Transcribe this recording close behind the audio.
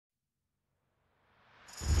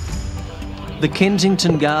The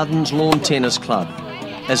Kensington Gardens Lawn Tennis Club,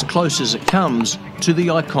 as close as it comes to the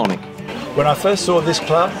iconic. When I first saw this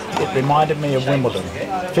club, it reminded me of Wimbledon.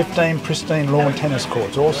 15 pristine lawn tennis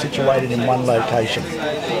courts, all situated in one location.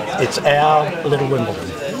 It's our little Wimbledon.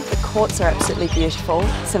 The courts are absolutely beautiful.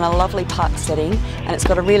 It's in a lovely park setting and it's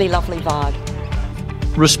got a really lovely vibe.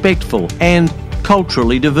 Respectful and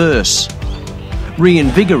culturally diverse.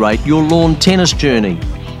 Reinvigorate your lawn tennis journey.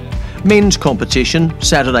 Men's competition,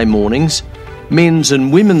 Saturday mornings. Men's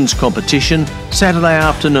and women's competition, Saturday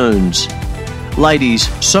afternoons. Ladies'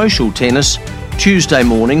 social tennis, Tuesday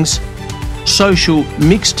mornings. Social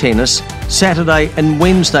mixed tennis, Saturday and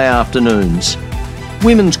Wednesday afternoons.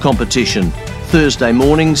 Women's competition, Thursday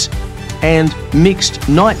mornings. And mixed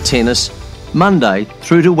night tennis, Monday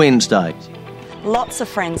through to Wednesday. Lots of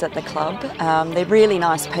friends at the club. They're really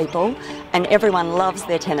nice people and everyone loves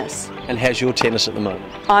their tennis. And how's your tennis at the moment?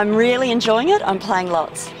 I'm really enjoying it. I'm playing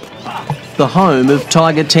lots. The home of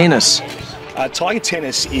Tiger Tennis. Tiger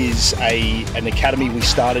Tennis is an academy we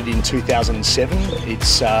started in 2007.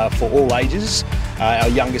 It's for all ages, our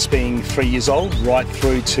youngest being 3 years old, right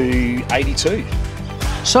through to 82.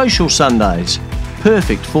 Social Sundays,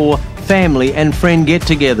 perfect for family and friend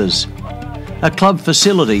get-togethers. A club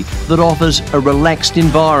facility that offers a relaxed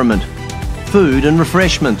environment, food and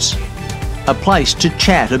refreshments. A place to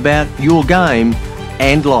chat about your game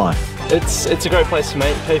and life. It's a great place to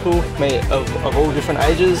meet people, of all different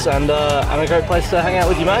ages, and a great place to hang out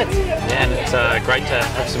with your mates. Yeah, and it's great to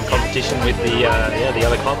have some competition with the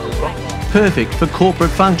other clubs as well. Perfect for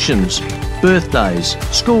corporate functions, birthdays,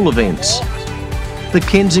 school events. The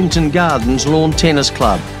Kensington Gardens Lawn Tennis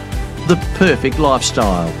Club, the perfect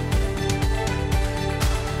lifestyle.